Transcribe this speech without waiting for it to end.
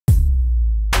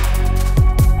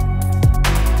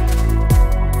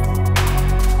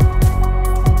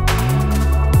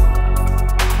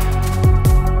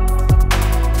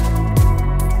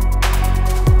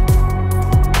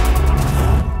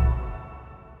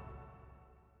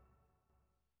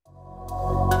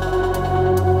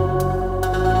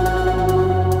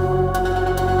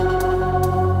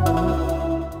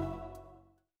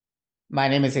My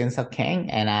name is Ensuk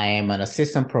Kang, and I am an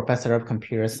assistant professor of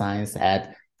computer science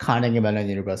at Carnegie Mellon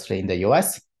University in the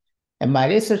US. And my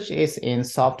research is in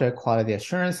software quality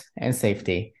assurance and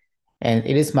safety. And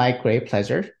it is my great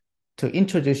pleasure to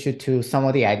introduce you to some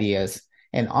of the ideas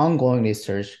and ongoing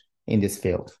research in this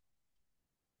field.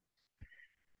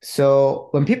 So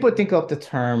when people think of the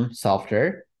term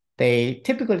software, they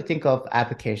typically think of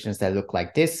applications that look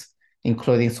like this,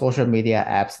 including social media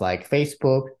apps like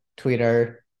Facebook,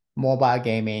 Twitter, mobile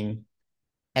gaming,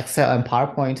 Excel and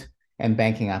PowerPoint, and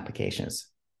banking applications.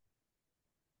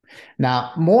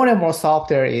 Now, more and more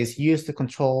software is used to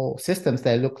control systems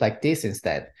that look like this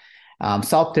instead.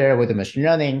 Software with the machine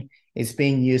learning is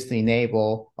being used to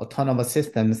enable autonomous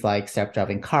systems like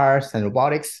self-driving cars and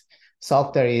robotics.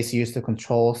 Software is used to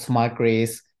control smart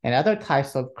grids and other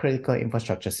types of critical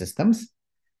infrastructure systems.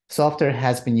 Software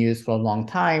has been used for a long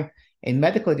time in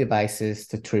medical devices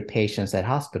to treat patients at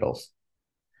hospitals.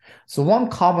 So one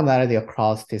commonality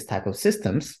across these type of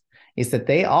systems is that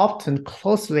they often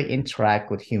closely interact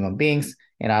with human beings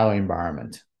in our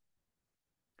environment.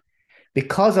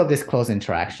 Because of this close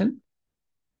interaction,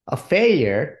 a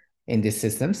failure in these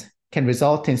systems can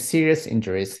result in serious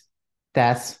injuries,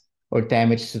 deaths, or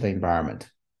damage to the environment.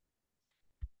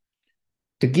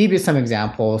 To give you some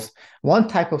examples, one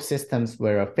type of systems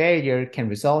where a failure can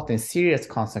result in serious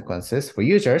consequences for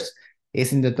users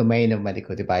is in the domain of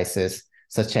medical devices,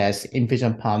 such as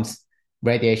infusion pumps,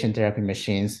 radiation therapy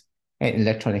machines, and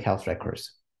electronic health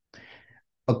records.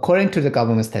 According to the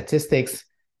government statistics,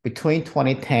 between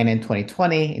 2010 and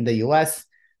 2020 in the US,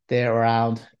 there are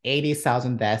around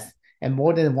 80,000 deaths and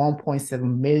more than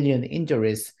 1.7 million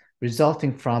injuries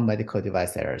resulting from medical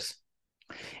device errors.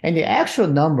 And the actual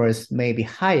numbers may be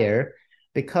higher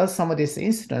because some of these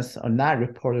incidents are not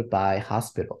reported by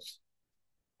hospitals.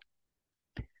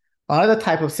 Another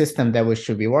type of system that we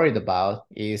should be worried about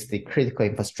is the critical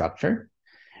infrastructure.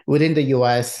 Within the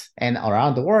US and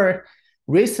around the world,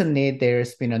 recently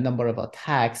there's been a number of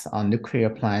attacks on nuclear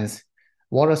plants,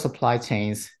 water supply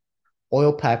chains,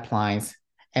 oil pipelines,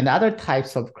 and other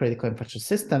types of critical infrastructure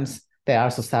systems that our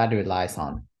society relies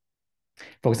on.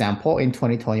 For example, in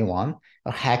 2021,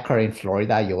 a hacker in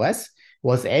Florida, US,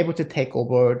 was able to take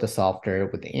over the software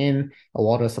within a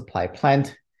water supply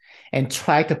plant and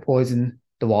try to poison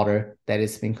the water that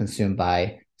is being consumed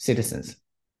by citizens.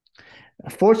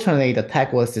 Fortunately, the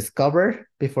attack was discovered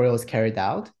before it was carried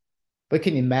out. We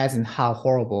can imagine how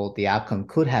horrible the outcome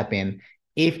could have been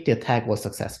if the attack was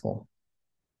successful.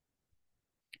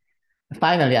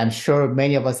 Finally, I'm sure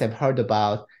many of us have heard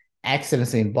about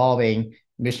accidents involving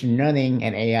machine learning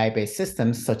and AI-based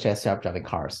systems such as self-driving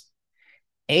cars.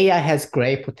 AI has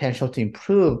great potential to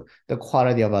improve the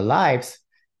quality of our lives.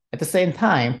 At the same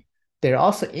time, there are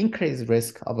also increased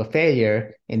risk of a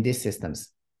failure in these systems.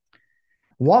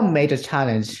 One major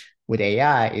challenge with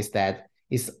AI is that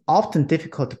it's often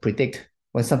difficult to predict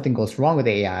when something goes wrong with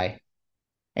AI,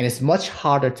 and it's much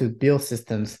harder to build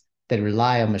systems that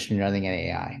rely on machine learning and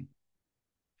AI.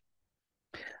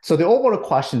 So the overall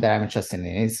question that I'm interested in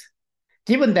is,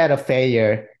 given that a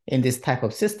failure in this type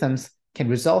of systems can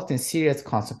result in serious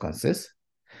consequences,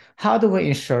 how do we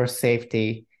ensure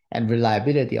safety and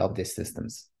reliability of these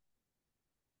systems?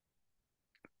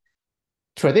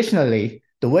 Traditionally,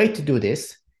 the way to do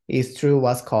this is through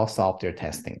what's called software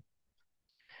testing.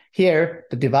 Here,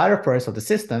 the developers of the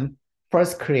system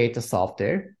first create the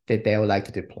software that they would like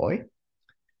to deploy,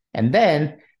 and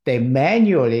then they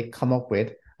manually come up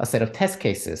with a set of test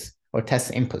cases or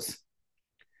test inputs.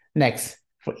 Next,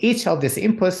 for each of these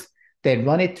inputs, they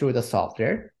run it through the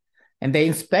software, and they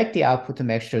inspect the output to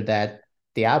make sure that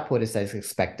the output is as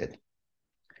expected.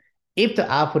 If the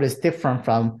output is different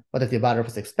from what the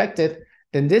developers expected,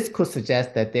 then this could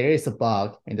suggest that there is a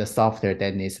bug in the software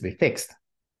that needs to be fixed.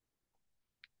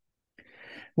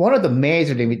 One of the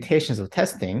major limitations of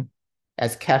testing,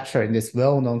 as captured in this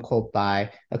well-known quote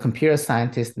by a computer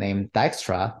scientist named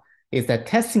Dijkstra, is that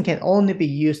testing can only be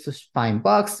used to find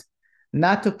bugs,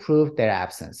 not to prove their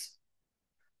absence.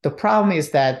 The problem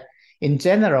is that, in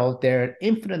general, there are an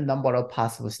infinite number of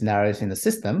possible scenarios in the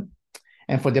system,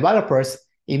 and for developers,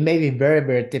 it may be very,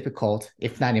 very difficult,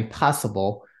 if not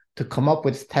impossible, to come up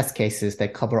with test cases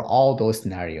that cover all those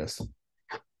scenarios.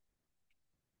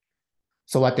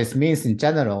 So what this means in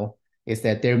general is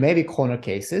that there may be corner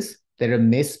cases that are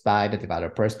missed by the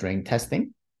developers during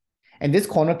testing, and these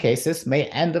corner cases may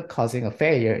end up causing a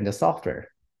failure in the software.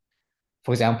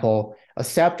 For example, a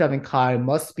self-driving car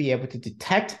must be able to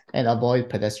detect and avoid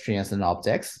pedestrians and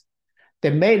objects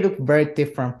that may look very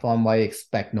different from what you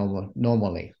expect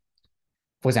normally.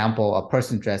 For example, a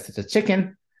person dressed as a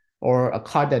chicken or a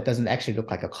car that doesn't actually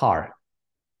look like a car.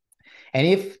 And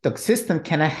if the system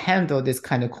cannot handle this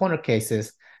kind of corner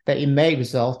cases, then it may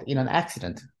result in an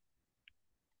accident.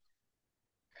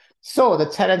 So the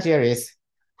challenge here is,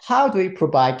 how do we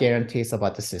provide guarantees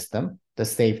about the system, the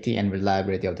safety and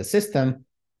reliability of the system,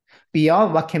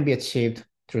 beyond what can be achieved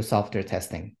through software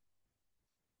testing?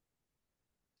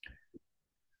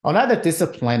 Another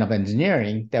discipline of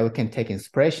engineering that we can take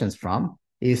inspirations from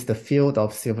is the field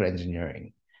of civil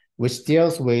engineering, which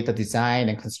deals with the design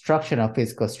and construction of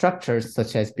physical structures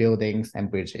such as buildings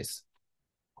and bridges.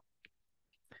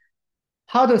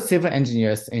 How do civil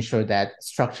engineers ensure that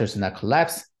structures do not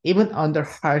collapse even under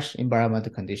harsh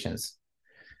environmental conditions?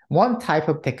 One type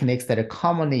of techniques that are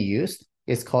commonly used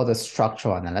is called the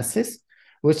structural analysis,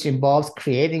 which involves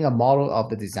creating a model of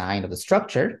the design of the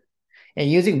structure and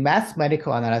using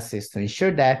mathematical analysis to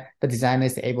ensure that the design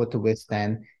is able to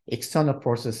withstand external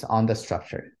forces on the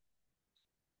structure.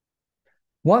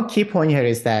 One key point here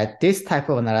is that this type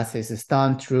of analysis is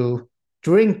done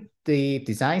during the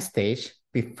design stage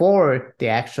before the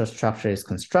actual structure is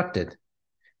constructed.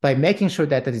 By making sure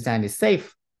that the design is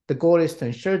safe, the goal is to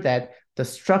ensure that the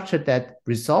structure that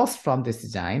results from this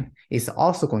design is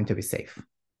also going to be safe.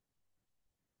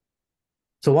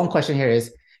 So one question here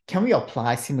is, can we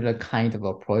apply similar kind of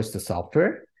approach to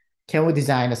software? Can we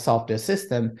design a software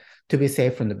system to be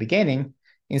safe from the beginning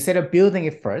instead of building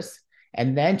it first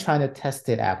and then trying to test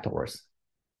it afterwards?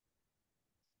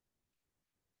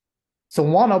 So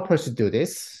one approach to do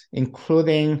this,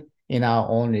 including in our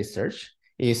own research,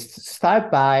 is to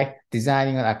start by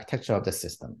designing an architecture of the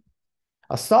system.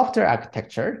 A software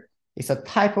architecture is a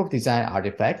type of design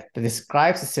artifact that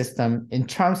describes the system in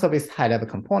terms of its high-level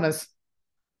components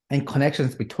and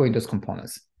connections between those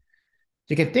components.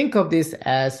 You can think of this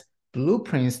as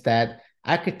blueprints that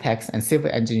architects and civil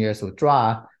engineers will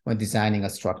draw when designing a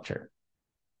structure.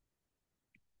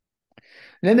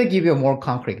 Let me give you a more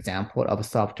concrete example of a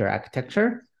software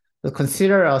architecture. We'll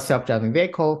consider a self-driving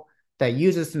vehicle that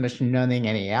uses machine learning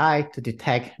and AI to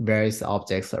detect various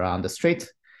objects around the street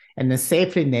and then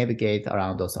safely navigate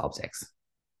around those objects.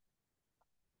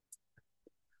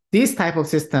 These type of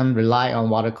systems rely on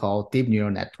what are called deep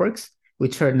neural networks,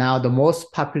 which are now the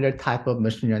most popular type of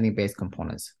machine learning-based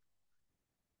components.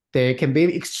 They can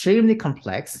be extremely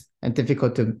complex and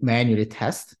difficult to manually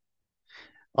test.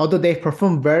 Although they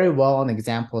perform very well on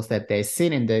examples that they've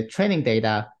seen in the training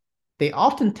data, they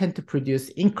often tend to produce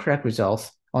incorrect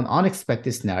results on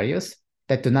unexpected scenarios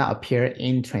that do not appear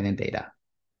in training data,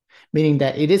 meaning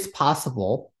that it is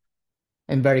possible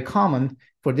and very common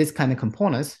for these kind of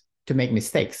components to make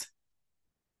mistakes.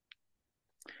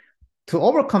 To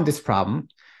overcome this problem,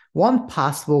 one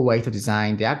possible way to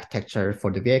design the architecture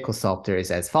for the vehicle software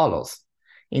is as follows.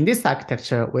 In this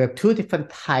architecture, we have two different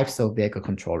types of vehicle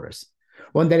controllers.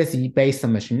 One that is based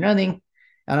on machine learning,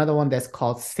 another one that's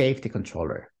called safety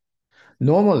controller.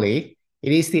 Normally,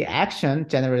 it is the action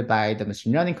generated by the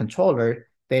machine learning controller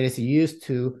that is used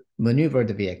to maneuver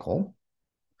the vehicle.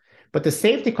 But the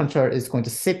safety controller is going to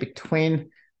sit between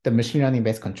the machine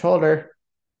learning-based controller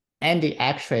and the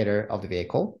actuator of the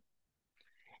vehicle.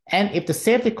 And if the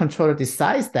safety controller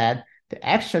decides that the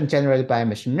action generated by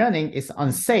machine learning is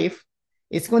unsafe,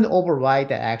 it's going to override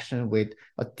that action with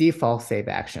a default safe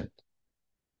action.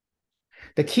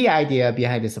 The key idea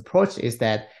behind this approach is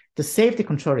that the safety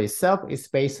controller itself is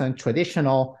based on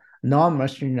traditional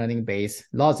non-machine learning-based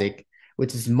logic,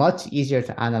 which is much easier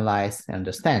to analyze and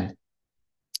understand.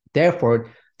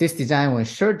 Therefore, this design will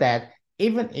ensure that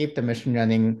even if the machine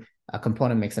learning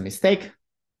component makes a mistake,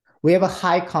 we have a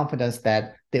high confidence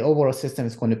that the overall system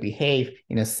is going to behave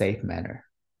in a safe manner.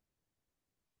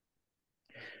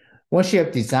 Once you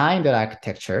have designed the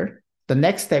architecture, the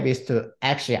next step is to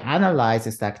actually analyze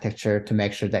this architecture to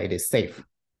make sure that it is safe.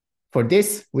 For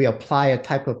this, we apply a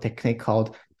type of technique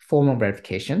called formal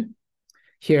verification.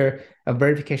 Here, a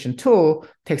verification tool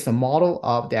takes a model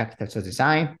of the architectural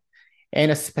design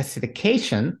and a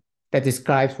specification that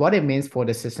describes what it means for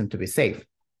the system to be safe.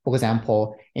 For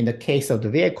example, in the case of the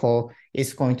vehicle,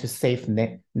 it's going to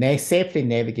safely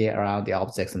navigate around the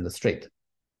objects on the street.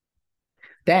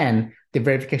 Then the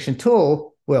verification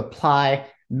tool will apply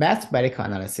mathematical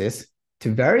analysis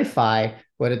to verify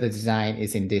whether the design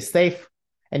is indeed safe.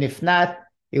 And if not,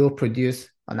 it will produce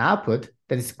an output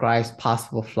that describes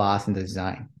possible flaws in the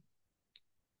design.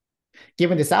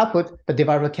 Given this output, the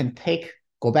developer can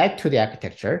go back to the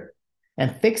architecture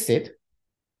and fix it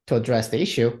to address the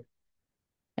issue,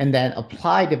 and then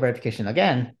apply the verification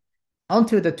again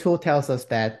until the tool tells us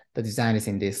that the design is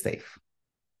indeed safe.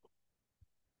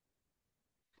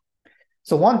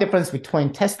 So one difference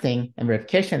between testing and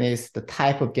verification is the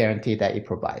type of guarantee that it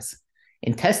provides.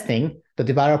 In testing, the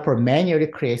developer manually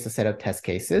creates a set of test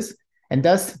cases and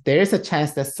thus there is a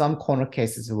chance that some corner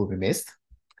cases will be missed.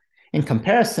 In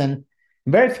comparison,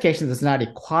 verification does not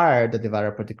require the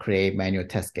developer to create manual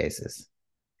test cases.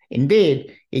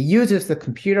 Indeed, it uses the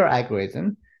computer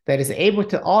algorithm that is able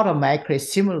to automatically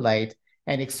simulate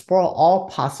and explore all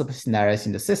possible scenarios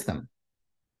in the system.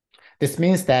 This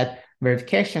means that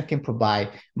verification can provide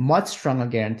much stronger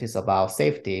guarantees about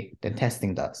safety than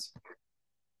testing does.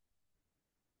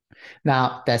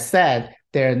 Now, that said,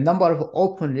 there are a number of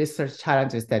open research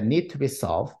challenges that need to be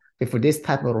solved before this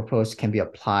type of approach can be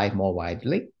applied more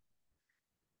widely.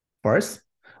 First,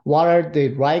 what are the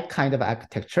right kind of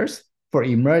architectures for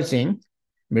emerging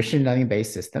machine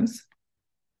learning-based systems?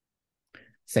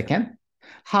 Second,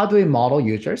 how do we model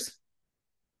users,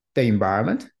 the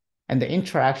environment, and the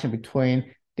interaction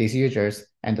between these users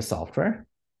and the software?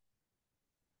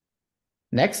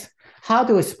 Next, how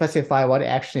do we specify what it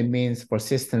actually means for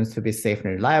systems to be safe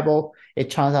and reliable?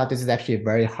 It turns out this is actually a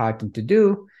very hard thing to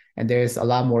do, and there's a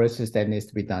lot more research that needs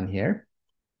to be done here.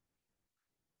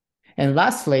 And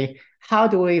lastly, how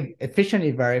do we efficiently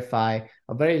verify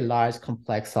a very large,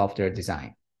 complex software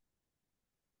design?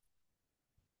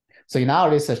 So in our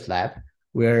research lab,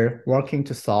 we're working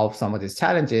to solve some of these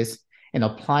challenges and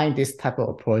applying this type of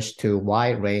approach to a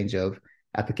wide range of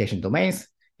application domains,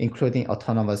 including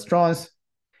autonomous drones,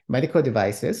 medical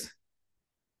devices,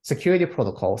 security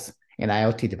protocols, and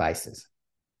IoT devices.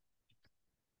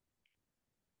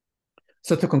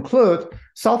 So to conclude,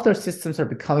 software systems are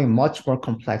becoming much more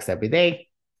complex every day.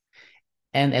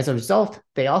 And as a result,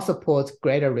 they also pose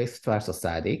greater risks to our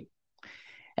society.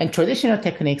 And traditional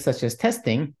techniques such as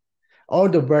testing,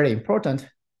 although very important,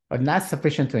 are not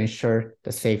sufficient to ensure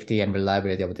the safety and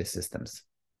reliability of these systems.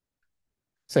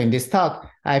 So in this talk,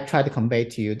 I've tried to convey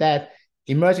to you that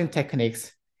emerging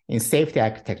techniques in safety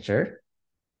architecture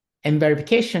and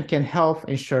verification can help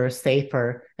ensure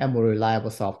safer and more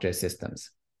reliable software systems.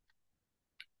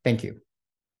 Thank you.